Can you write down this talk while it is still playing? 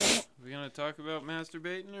to talk about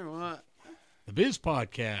masturbating or what? The Biz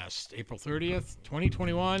Podcast, April 30th,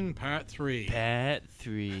 2021, Part 3. Part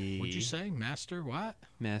 3. What'd you say? Master what?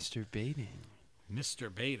 Masturbating.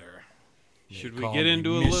 Mr. Bader. Should we get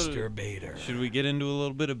into a little... Mr. Bader. Should we get into a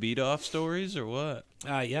little bit of beat-off stories or what?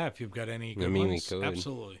 Yeah, if you've got any good we ones. could.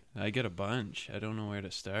 Absolutely. I got a bunch. I don't know where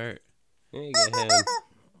to start. Hey, go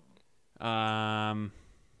ahead.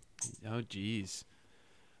 Oh, geez.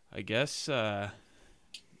 I guess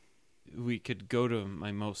we could go to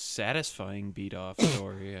my most satisfying beat-off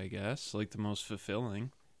story, I guess. Like the most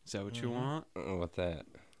fulfilling. Is that what you want? What's that?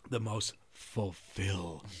 The most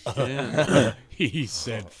fulfill. Yeah. He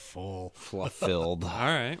said full. Fluff-filled. All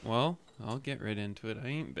right. Well, I'll get right into it. I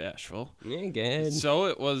ain't bashful. Yeah, go ahead. So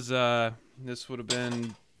it was, this would have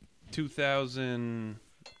been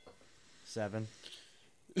 2007.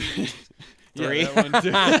 Three? Yeah, that one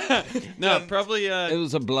too. No, probably It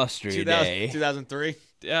was a blustery day. 2003.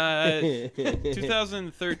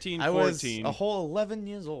 2013, 14. I was a whole 11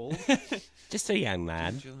 years old. Just a young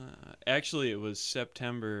lad. Actually, it was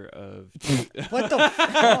September of. What the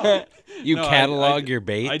fuck? You No, catalog your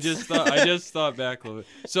baits? I just thought back a little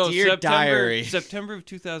bit. So Dear diary. September of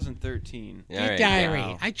 2013. All right. Diary.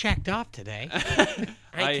 Wow. I checked off today.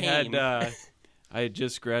 I had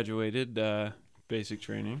just graduated basic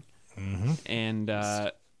training. Mm-hmm.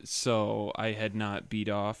 And so I had not beat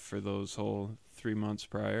off for those whole 3 months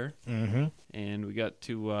prior. Mm-hmm. And we got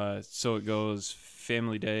to, so it goes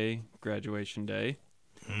Family Day, graduation day.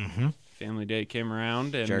 Mm-hmm. Family Day came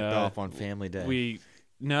around. And Jerked off on Family Day.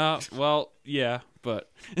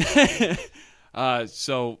 But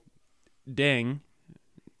so Dang,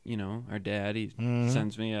 our dad, he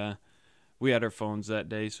sends me we had our phones that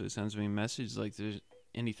day, so he sends me a message like, there's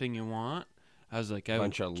anything you want? I was like,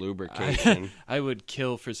 Bunch of lubrication. I would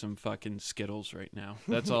kill for some fucking Skittles right now.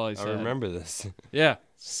 That's all I said. I remember this. Yeah.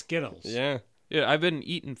 Skittles. Yeah. Yeah, I've been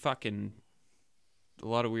eating fucking a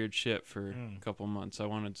lot of weird shit for a couple months. I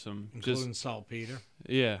wanted some... Including saltpeter.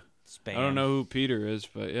 Yeah. Spam. I don't know who Peter is,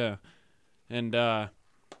 but yeah. And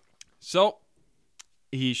so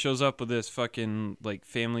he shows up with this fucking like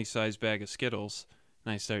family-sized bag of Skittles,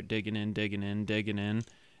 and I start digging in,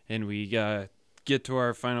 and we get to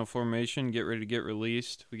our final formation, get ready to get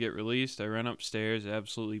released. We get released. I run upstairs,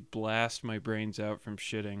 absolutely blast my brains out from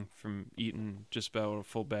shitting, from eating just about a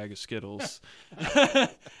full bag of Skittles.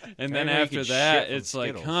 And then after that, it's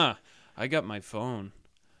like, I got my phone.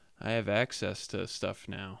 I have access to stuff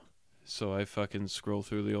now. So I fucking scroll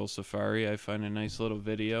through the old Safari. I find a nice little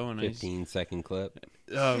video. And 15-second clip.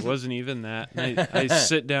 It wasn't even that. And I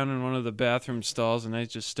sit down in one of the bathroom stalls and I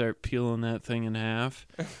just start peeling that thing in half.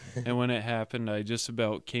 And when it happened, I just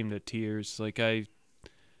about came to tears. Like I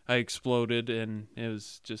exploded, and it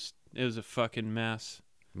was a fucking mess.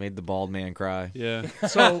 Made the bald man cry. Yeah.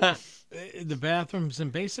 So the bathrooms in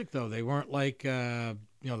Basic, though, they weren't like... the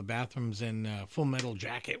bathrooms in Full Metal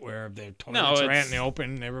Jacket where the toilets are out in the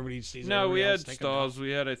open and everybody sees. No, we had taking stalls.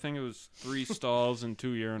 We had, I think it was 3 stalls and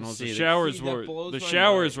 2 urinals. See, The that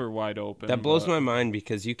showers were wide open. That blows my mind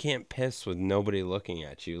because you can't piss with nobody looking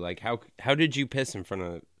at you. Like, how did you piss in front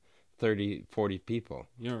of 30, 40 people?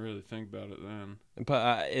 You don't really think about it then.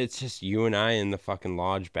 But it's just you and I in the fucking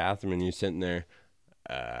lodge bathroom, and you're sitting there,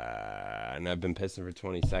 and I've been pissing for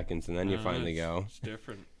 20 seconds, and then you finally go. It's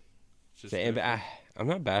different. It's just So, different. I'm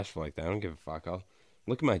not bashful like that. I don't give a fuck. I'll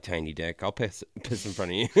look at my tiny dick. I'll piss in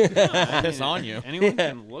front of you. Piss on you. Anyone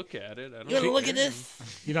can look at it. I don't Look at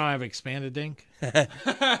this. You don't have expanded dink?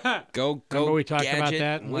 Go. Remember we talked about gadget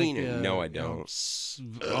that? In wiener. No, I don't.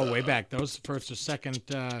 Way back. That was the first or second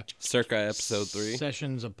Circa episode 3.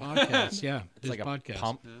 sessions of podcasts. Yeah, It's like podcast. a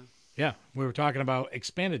pump. Yeah, we were talking about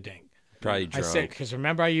expanded dink. Probably I drunk. said, because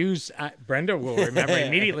remember I used, Brenda will remember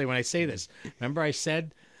immediately when I say this. Remember I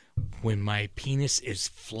said, when my penis is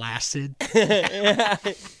flaccid. I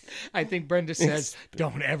think Brenda says,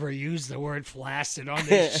 don't ever use the word flaccid on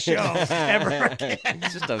this show ever again.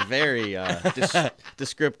 It's just a very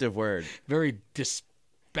descriptive word. Very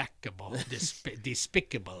despicable.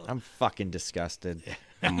 I'm fucking disgusted.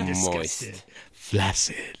 Moist.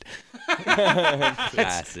 Flaccid.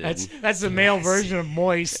 Flaccid. That's the male version of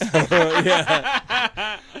moist.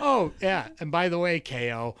 Oh, yeah. And by the way,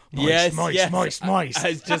 KO, moist. Yes. Moist. I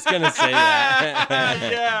was just going to say that.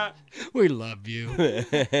 Yeah. We love you.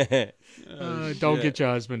 Don't get your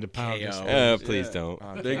husband to pound us. KO. Please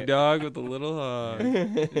don't. Big dog with a little hog.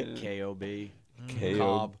 K.O.B.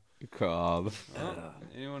 Cobb.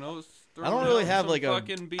 Anyone else? I don't really have like a. I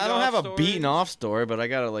don't have a stories? beaten off story, but I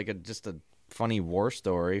got just a funny war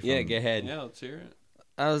story. Yeah, go ahead. Yeah, let's hear it.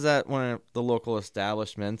 I was at one of the local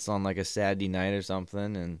establishments on like a Saturday night or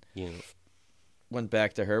something, and went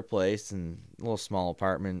back to her place and a little small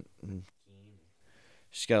apartment. And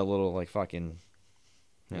she's got a little like fucking,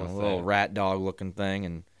 What's little that? rat dog looking thing,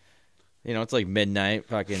 and it's like midnight.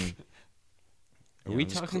 Fucking. Are we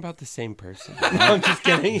talking about the same person? No, I'm just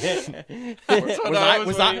kidding.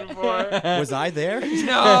 Was I there?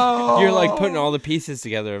 No. You're like putting all the pieces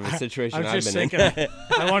together of a situation I was I've just been thinking. in.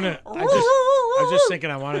 I was just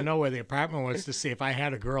thinking. I want to know where the apartment was to see if I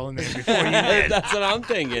had a girl in there before you did. That's what I'm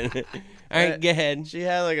thinking. All right, go ahead. She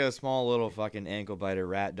had like a small little fucking ankle biter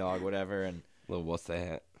rat dog, whatever, and Well, what's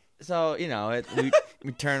that? so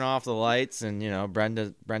we turn off the lights, and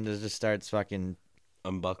Brenda just starts fucking.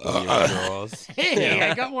 Unbuckle your drawers. Hey,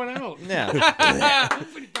 I got one out. Yeah.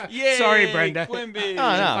 Yay, Sorry, Brenda. Quimby. Oh, no.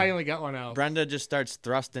 I finally got one out. Brenda just starts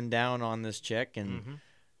thrusting down on this chick, and,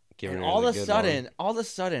 Giving and her all the of a good sudden,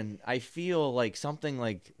 one. I feel like something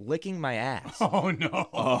like licking my ass, Oh no!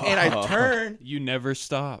 and I turn. You never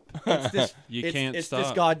stop. It's this, You can't it's stop.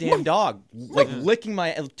 this goddamn dog, like licking my.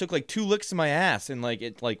 It took like 2 licks of my ass, and like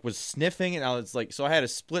it like was sniffing, and I was like, so I had a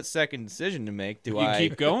split-second decision to make. You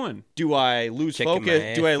keep going. Do I lose Kicking my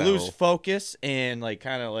focus? Do I ass lose out. focus and like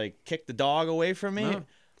kind of like kick the dog away from me, No.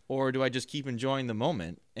 or do I just keep enjoying the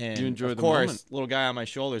moment? And You enjoy of the course, moment. little guy on my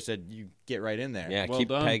shoulder said, "You get right in there." Yeah, Well keep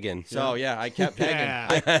done. pegging. So yeah, I kept pegging. Yeah.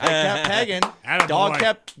 I kept pegging.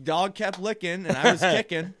 Attaboy. Dog kept licking, and I was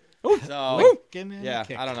kicking. So yeah,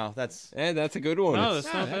 I don't know. That's Hey, that's a good one. No,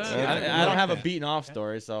 that's not that's bad. good. I don't have a beaten off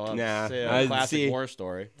story, so I'll Nah, say I a classic see. war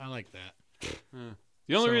story. I like that.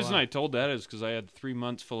 The only So, reason I told that is because I had 3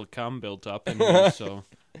 months full of cum built up in me, so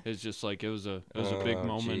it's just like it was a big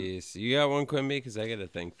moment. Jeez. You got one, Quimby? Because I got to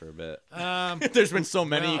think for a bit. There's been so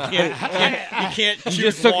many, you can't choose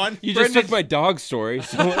just took, one. You just took my dog story.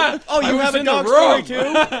 So Oh, you have a in the dog story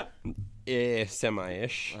room. too?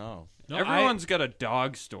 semi-ish. Oh. No, Everyone's got a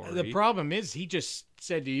dog story. The problem is he just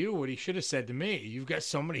said to you what he should have said to me. You've got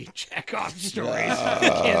so many Chekhov stories. I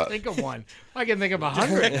can't think of one. I can think of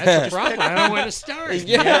 100. That's the problem. I don't know where to start.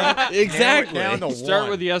 Yeah, exactly. Down to Start one.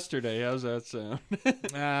 with yesterday. How's that sound?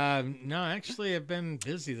 No, actually, I've been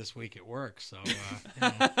busy this week at work, so.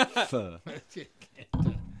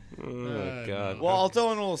 Oh, God. Well, I'll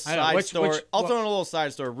tell in a little I know, side which- story. which- I'll what- tell in a little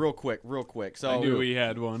side story real quick. So I knew we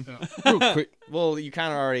had one. Real quick. well, you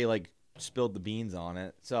kind of already like spilled the beans on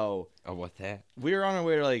it. So Oh, what's that? we were on our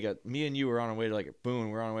way to me and you were on our way to like a Boone.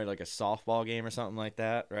 We were on our way to like a softball game or something like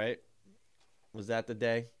that, right? Was that the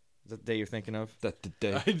day? Is that the day you're thinking of? That the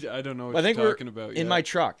day. I don't know what I think you're we're talking about. in yet. my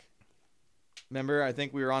truck. Remember, I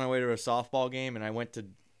think we were on our way to a softball game, and I went to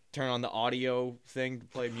turn on the audio thing to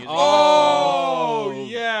play music. Oh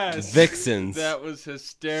yes, Vixens. that was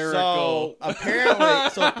hysterical. So apparently,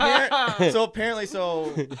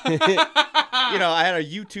 I had a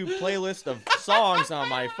YouTube playlist of songs on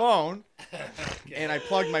my phone, and I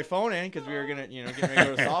plugged my phone in because we were gonna, get ready to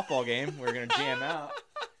go to a softball game. We were gonna jam out,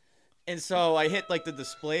 and so I hit like the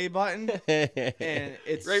display button, and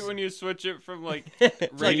it's Right when you switch it from like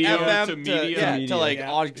like radio FM to media. to like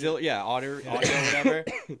Yeah. audio, whatever.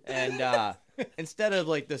 And instead of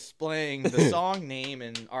like displaying the song name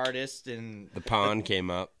and artist and The pawn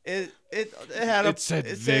came up. it had a It said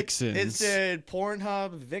it Vixens. said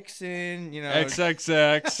Pornhub Vixen,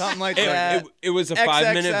 XXX. something like that. It was a XXL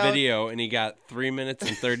 5-minute video, and he got 3 minutes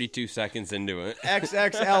and 32 seconds into it.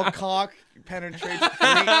 XXL cock penetrates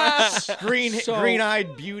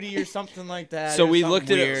green-eyed beauty or something like that. So or we something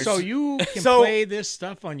looked at it- weird. So you can So- play this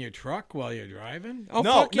stuff on your truck while you're driving? Oh,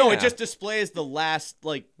 no, fuck yeah. it just displays the last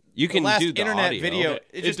You can the last do the internet audio. video. Okay.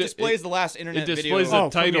 It just It- displays it- the last internet It video displays the from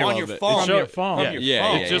title on of your it. phone. It From show- your phone. Yeah, From your yeah,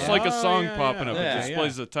 phone. yeah, It's just yeah. like a Oh, song yeah, popping yeah. up. Yeah, It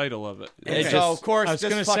displays the title of it. And It so just- of course I was this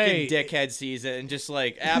gonna fucking say- dickhead sees it and just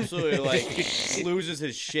like absolutely like loses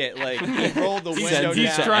his shit. Like he rolled the window sends it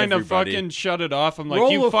He's down. trying to everybody. fucking shut it off. I'm like,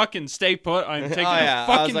 Roll you a- fucking stay put. I'm taking yeah. a I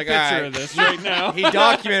was fucking like, picture all right. of this right now. He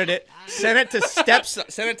documented it, sent it to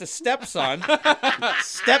stepson.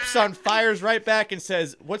 Stepson fires right back and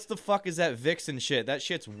says, "What's the fuck is that Vixen shit? That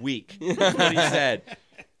shit's weak." That's what he said.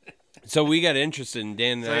 So we got interested in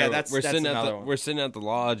Dan and So, I. yeah, We're that's sitting at another one. we're sitting at the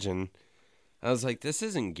lodge, and I was like, "This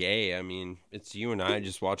isn't gay. I mean, it's you and I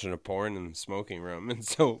just watching a porn in the smoking room." And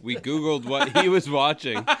so we Googled what he was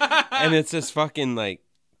watching, and it's this fucking like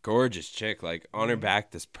gorgeous chick, like on her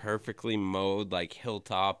back, this perfectly mowed like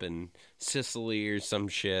hilltop in Sicily or some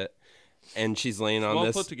shit, and she's laying on well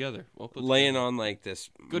this. put together. Well put Laying together. on like this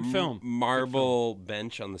Good film. marble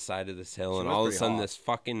bench on the side of this hill, and was all of a pretty sudden hot. this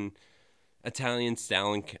fucking Italian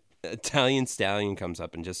stallion Italian stallion comes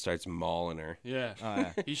up and just starts mauling her. Yeah. Oh,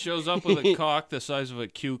 yeah. He shows up with a cock the size of a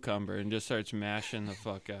cucumber and just starts mashing the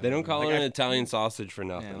fuck out. They don't of call her. it an Italian sausage for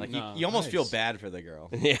nothing. Yeah, like No. you almost feel Nice. bad for the girl.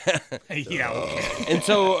 Yeah. Yeah. Okay. And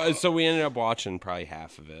so we ended up watching probably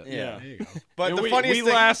half of it. Yeah. There you go. But And the we funniest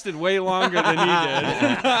thing, lasted way longer than he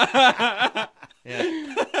did.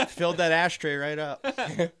 yeah, filled that ashtray right up.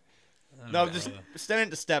 No, just sending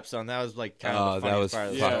it to stepson. That was like kind of the that funniest was part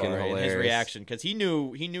of the fucking story, and his hilarious. reaction because he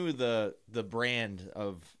knew the brand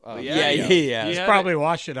of Yeah. He He's had probably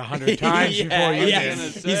watched it 100 times Yeah, before you yeah. did.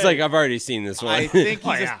 gonna say. He's like, I've already seen this one. I think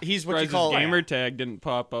Oh, he's, yeah. he's what you Surprised call his gamer tag didn't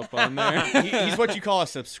pop up on there. he's what you call a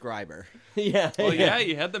subscriber. yeah. Well, yeah,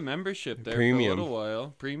 you had the membership there Premium. for a little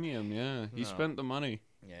while. Premium, yeah. He No. spent the money.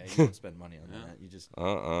 Yeah, you don't spend money on that. You just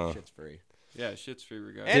shit's free. Yeah, shit's free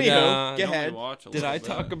regardless. Did, Anywho, uh, get You only ahead. watch a Did I little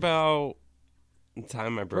talk bit. about the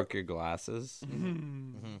time I broke your glasses?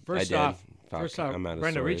 First I did. off, Fuck, first off, I'm out of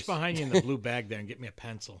Brenda, reach stories. behind you in the blue bag there and get me a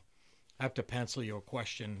pencil. I have to pencil you a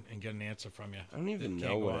question and get an answer from you. I don't even It know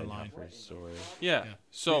can't go what I online. have for a story. Yeah. Yeah.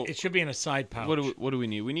 So It should be in a side pouch. what do we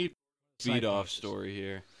need? We need Side beat off pouches. story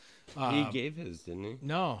here. He gave his, didn't he?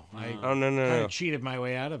 No, I Oh, no, kind no. of cheated my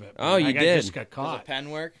way out of it. Oh, you I did. just got Does a caught. pen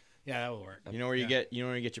work? Yeah, that will work. You know where you get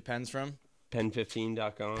where you get your pens from?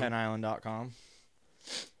 Pen15.com. Penisland.com.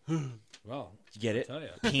 Well, You get it? tell you.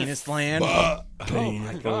 Penis land. Oh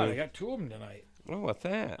my God, I got 2 of them tonight. Oh, what's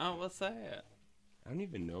that? Oh, what's that? I don't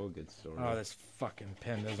even know a good story. Oh, this fucking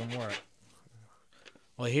pen doesn't work.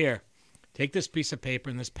 Well, here, take this piece of paper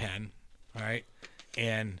and this pen, all right,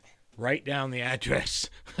 and write down the address.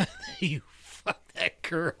 You fuck that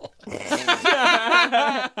girl.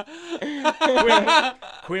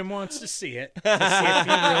 Quinn wants to see it to see if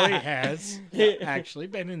he really has actually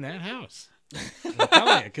been in that house. I'm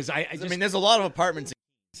telling you, because I I just mean, there's a lot of apartments,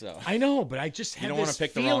 so I know, but I just have don't this wanna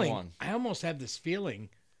pick the wrong feeling. one. I almost have this feeling.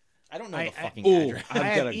 I don't know I- the fucking Ooh, address. I've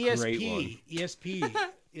I got have a ESP, great one. ESP,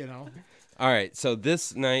 you know. All right, so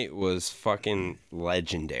this night was fucking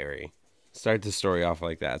legendary. Start the story off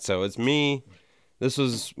like that. So it's me. This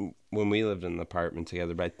was when we lived in the apartment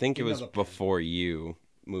together, but I think it was Another pen. before you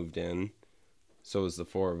moved in. So it was the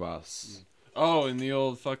 4 of us. Oh, in the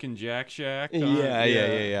old fucking Jack Shack. Yeah. All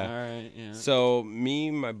right, yeah. So me,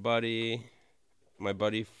 my buddy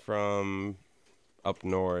from up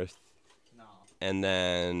north, and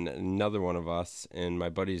then another one of us, and my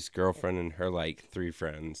buddy's girlfriend and her like 3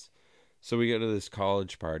 friends. So we go to this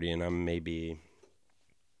college party, and I'm maybe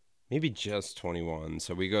just 21.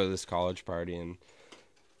 So we go to this college party, and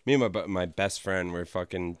me and my best friend were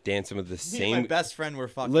fucking dancing with the My same. best friend were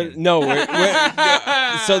fucking.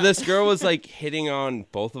 So this girl was like hitting on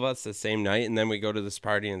both of us the same night, and then we go to this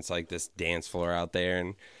party, and it's like this dance floor out there,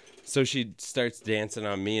 and so she starts dancing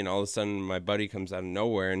on me, and all of a sudden my buddy comes out of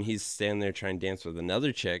nowhere, and he's standing there trying to dance with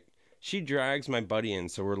another chick. She drags my buddy in,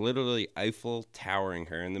 so we're literally Eiffel towering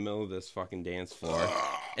her in the middle of this fucking dance floor.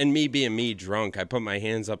 And me being me, drunk, I put my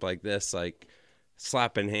hands up like this, like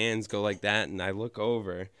slapping hands, go like that, and I look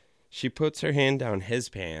over. She puts her hand down his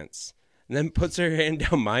pants, and then puts her hand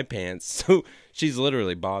down my pants. So she's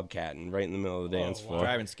literally bobcatting right in the middle of the dance floor.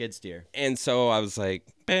 driving skid steer. And so I was like,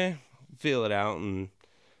 feel it out and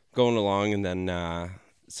going along. And then,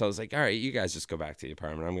 so I was like, all right, you guys just go back to the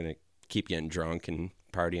apartment. I'm going to keep getting drunk and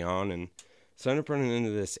party on. And so I ended up running into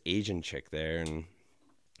this Asian chick there. And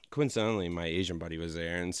coincidentally, my Asian buddy was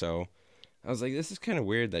there. And so I was like, this is kind of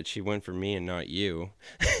weird that she went for me and not you.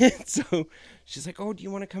 So she's like, oh, do you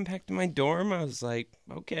want to come back to my dorm? I was like,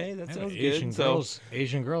 okay, that sounds good. So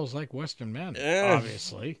Asian girls like Western men, Yeah.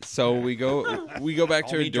 obviously. So we go back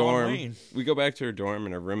to Call her me John dorm. Wayne. We go back to her dorm,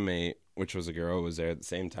 and her roommate, which was a girl, was there at the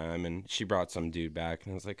same time, and she brought some dude back,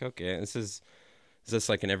 and I was like, okay, is this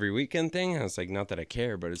like an every weekend thing? I was like, not that I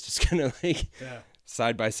care, but it's just kind of like Yeah.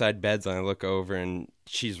 side by side beds, and I look over, and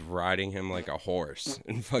she's riding him like a horse,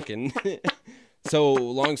 and fucking. So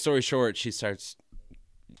long story short, she starts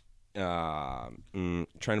trying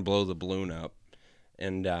to blow the balloon up.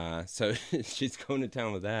 And so she's going to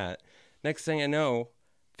town with that. Next thing I know,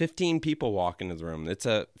 15 people walk into the room. It's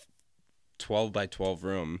a 12 by 12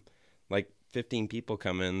 room. Like 15 people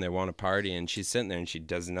come in, they want to party, and she's sitting there and she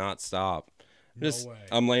does not stop. No way.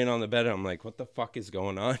 I'm laying on the bed and I'm like, what the fuck is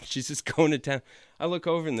going on? She's just going to town. I look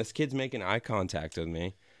over and this kid's making eye contact with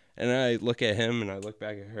me. And I look at him and I look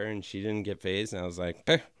back at her and she didn't get phased. And I was like,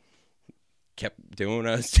 kept doing what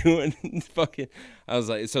I was doing. Fucking, I was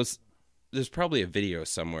like, so there's probably a video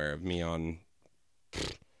somewhere of me on.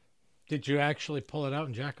 Did you actually pull it out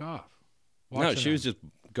and jack off? No, Watching she was them.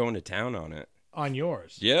 just going to town on it. on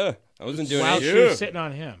yours. Yeah, I wasn't doing While it. she was sitting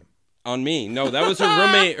on him. On me. No, that was her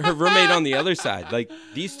roommate. Her roommate on the other side. Like,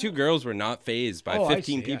 these two girls were not fazed by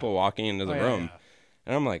 15 people walking into the room. Yeah.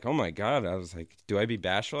 And I'm like, oh my God. I was like, do I be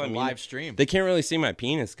bashful? I mean, live stream. They can't really see my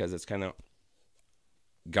penis because it's kind of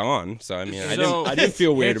gone. So, I mean, So- I didn't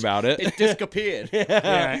feel weird about it. It disappeared.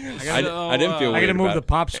 Yeah, I didn't feel I weird gotta move about the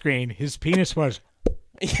pop screen. His penis was.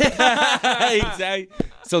 exactly.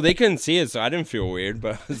 So they couldn't see it, so I didn't feel weird.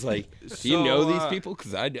 But I was like, do you So, know these people?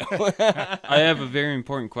 Because I don't. I have a very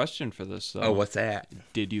important question for this, though. Oh, what's that?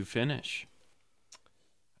 Did you finish?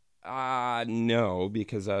 No,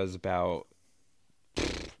 because I was about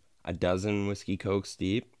a dozen whiskey cokes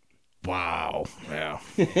deep. Wow. Yeah.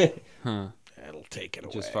 Huh. That'll take it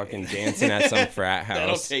away. Just fucking dancing at some frat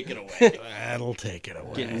house. Take it away. That'll take it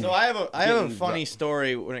away. So I have a funny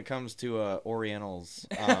story when it comes to Orientals.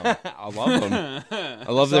 I love them.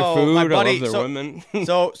 I love their So, food. my I buddy- love their so- women.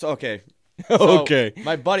 so okay. So, Okay.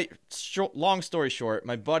 My buddy, long story short,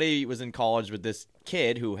 my buddy was in college with this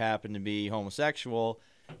kid who happened to be homosexual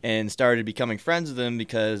and started becoming friends with him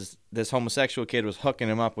because this homosexual kid was hooking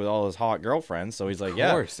him up with all his hot girlfriends. So he's like, Of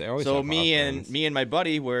course, they always So have me hot and friends. me and my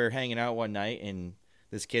buddy were hanging out one night and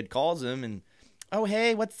this kid calls him and, oh,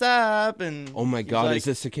 hey, what's up? And Oh my he's God, like, is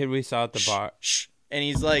this the kid we saw at the bar? Shh. And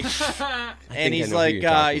he's like, think I he's know who like, you're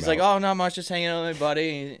talking he's like, about. oh, not much, just hanging out with my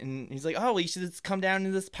buddy. And he's like, oh, we should just come down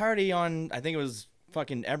to this party on, I think it was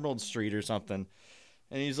fucking Emerald Street or something.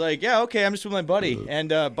 And he's like, yeah, okay, I'm just with my buddy. And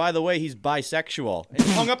by the way, he's bisexual. And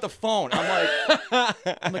he hung up the phone.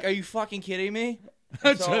 I'm like, are you fucking kidding me?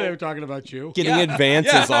 That's So- why they were talking about you. Getting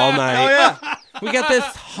advances all night. Oh yeah. We got this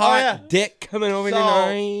hot yeah. dick coming over So-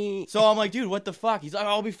 tonight. So I'm like, dude, what the fuck? He's like,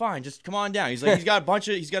 I'll be fine. Just come on down. He's like, he's got a bunch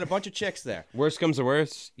of chicks there. Worst comes to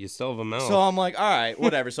worst, you still have a mouth. So I'm like, all right,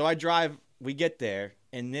 whatever. So I drive, we get there,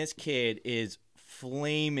 and this kid is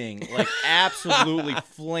flaming, like absolutely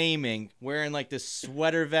flaming, wearing like this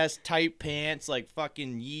sweater vest, tight pants, like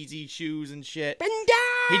fucking Yeezy shoes and shit.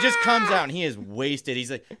 He just comes out and he is wasted.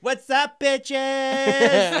 He's like, "What's up, bitches?"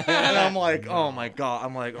 And I'm like, "Oh my god!"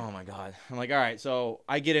 I'm like, "Oh my god!" I'm like, "All right." So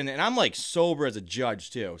I get in there, and I'm like sober as a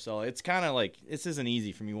judge too. So it's kind of like this isn't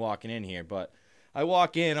easy for me walking in here, but I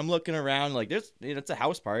walk in, I'm looking around, like it's a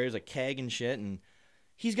house party. There's a keg and shit, and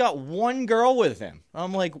he's got one girl with him.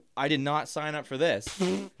 I'm like, I did not sign up for this.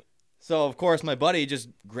 So of course my buddy just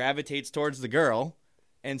gravitates towards the girl,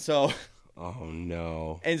 and so. Oh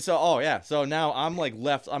no. And so, oh yeah, so now I'm like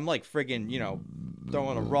friggin',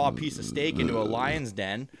 throwing a raw piece of steak into a lion's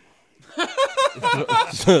den.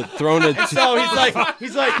 Throwing a So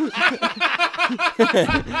he's like,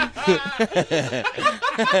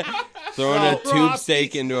 throwing a tube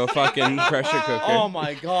steak into a fucking pressure cooker. oh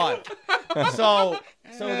my god.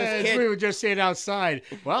 So this We kid, were just saying outside.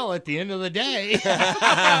 Well, at the end of the day,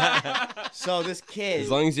 so this kid, As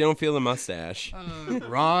long as you don't feel the mustache.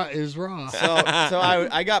 raw is raw. so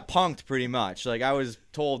I got punked pretty much. Like I was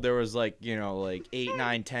told there was like 8,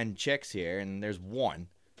 9, 10 chicks here, and there's one.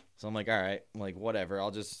 So I'm like, all right, I'm like whatever.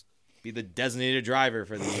 I'll just be the designated driver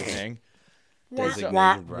for the evening. Designated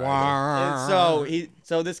driver. And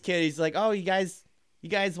so this kid, he's like, oh, you guys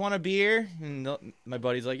want a beer? And my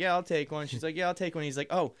buddy's like, yeah, I'll take one. She's like, yeah, I'll take one. He's like,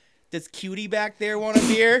 oh, does Cutie back there want a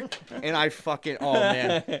beer? And I fucking, oh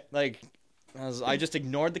man, like, I just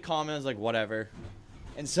ignored the comment. I was like, whatever.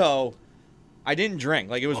 And so I didn't drink.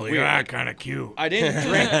 Like it was weird. Like, kind of cute. I didn't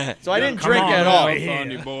drink. So I didn't come drink on, at all. boy.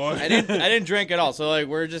 Funny boy. I didn't drink at all. So like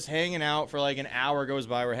we're just hanging out for like an hour goes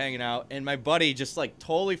by. We're hanging out, and my buddy just like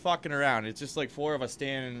totally fucking around. It's just like 4 of us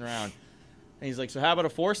standing around, and he's like, "So how about a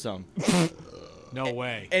foursome?" No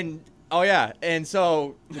way. And oh yeah, and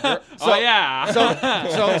so, Oh yeah.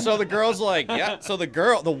 so the girl's like, yeah. So the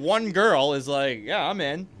one girl is like, yeah, I'm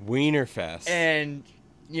in, Wiener Fest. and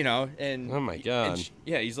Oh my God.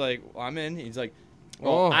 yeah, he's like, well, I'm in. He's like,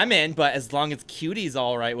 well, Oh. I'm in, but as long as Cutie's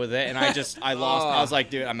all right with it, and I lost. I was like,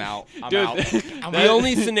 dude, I'm out. I'm out. The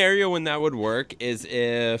only scenario when that would work is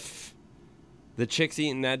if the chick's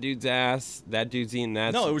eating that dude's ass, that dude's eating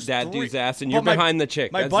that dude's ass, and you're But behind the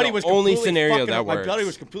chick. My That's buddy the was only completely scenario fucking, that works. My buddy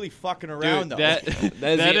was completely fucking around Dude, though. that That is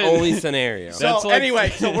that the only scenario. So That's like- anyway,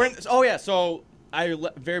 so we're in, so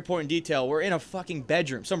very important detail. We're in a fucking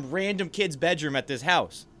bedroom, some random kid's bedroom at this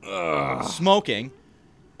house, smoking,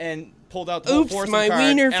 and pulled out the whole Oops, foursome my card,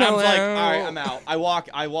 wiener and fell I'm like, out. all right, I'm out.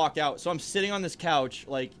 I walk out. So I'm sitting on this couch,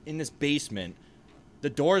 like in this basement. The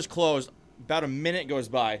door's closed. About a minute goes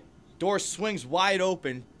by. Door swings wide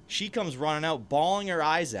open. She comes running out, bawling her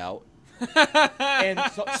eyes out, and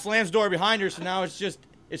slams door behind her. So now it's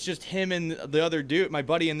just him and the other dude, my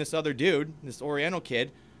buddy and this other dude, this Oriental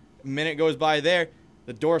kid. A minute goes by there.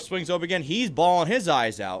 The door swings open again. He's bawling his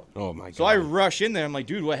eyes out. Oh my god. So I rush in there. I'm like,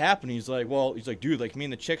 dude, what happened? He's like, dude, like me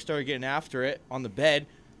and the chick started getting after it on the bed,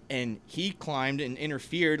 and he climbed and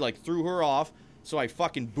interfered, like threw her off. So I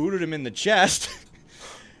fucking booted him in the chest.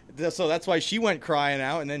 So that's why she went crying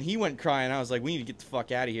out, and then he went crying out. I was like, we need to get the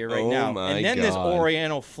fuck out of here right now. And then this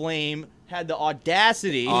Oriental flame had the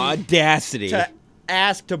audacity to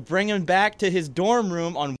ask to bring him back to his dorm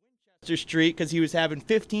room on Winchester Street because he was having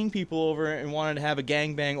 15 people over and wanted to have a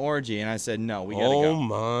gangbang orgy. And I said, no, we gotta go. Oh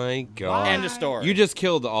my god. End of story. You just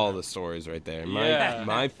killed all the stories right there. Yeah.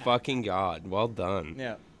 My fucking god. Well done.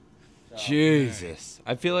 Yeah. Jesus.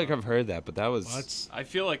 I feel like I've heard that, but that was... I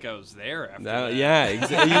feel like I was there after That, that. yeah,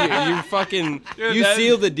 exactly. You fucking... Dude, you that-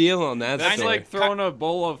 sealed the deal on that That's story. like throwing a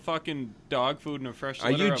bowl of fucking dog food and a fresh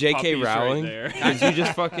Are litter you of J.K. puppies Rowling? Right there. Because you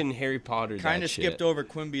just fucking Harry Potter Kind that of shit. skipped over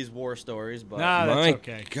Quimby's war stories, but No, that's My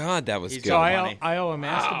okay. god, that was He's good. So funny. I owe a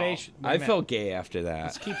masturbation. I felt gay after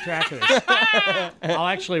Let's that. keep track of this. I'll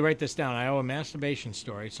actually write this down. I owe a masturbation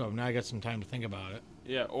story, so now I got some time to think about it.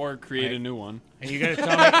 Yeah, or create a new one. And you got to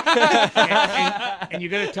tell me. and you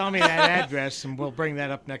got to tell me that address, and we'll bring that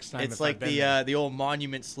up next time. it's if like I've been there. the old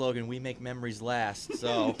monument slogan, we make memories last.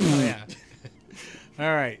 So Oh, yeah.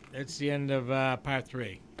 All right, that's the end of part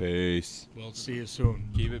 3. Peace. We'll see you soon.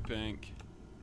 Keep it pink.